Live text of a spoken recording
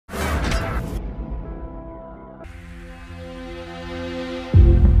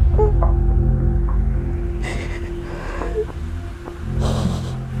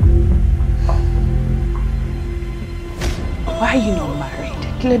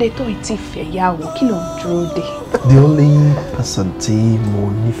The only person tí mo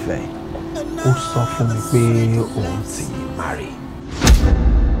nífẹ̀ẹ́ ó sọ fún mi pé òun ti marry.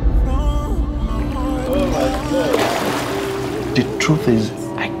 The truth is,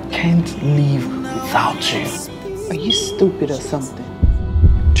 I can't live without you. Are you stupid or something?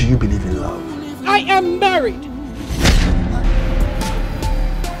 Do you believe in love? I am married.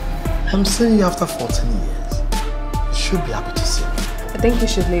 I'm seeing you after 14 years. You should be happy to see me. I think you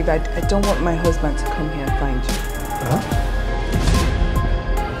should leave. I don't want my husband to come here and find you. Huh?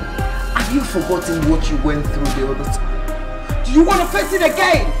 Have you forgotten what you went through the other time? Do you want to face it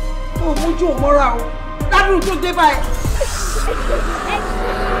again? Oh, Mojo Morao. That will go there by.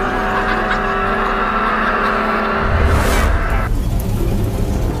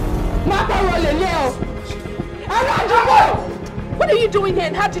 What are you doing here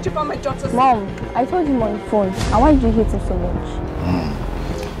and how did you find my daughter's? Mom, I told him on the phone. And why did you hate him so much?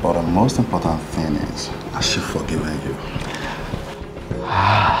 But the most important thing is, has she forgiven you?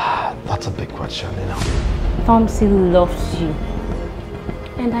 That's a big question, you know. Tom still loves you.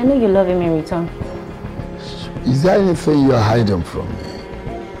 And I know you love him in return. Is there anything you are hiding from me?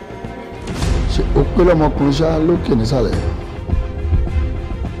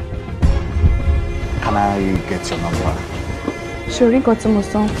 Can I get your number? Shuri got to my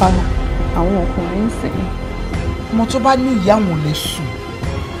son, father. I won't convince him. Motoba ni ìyá wọn lè sùn.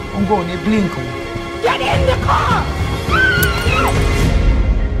 Ongo ni blink. Get in the car!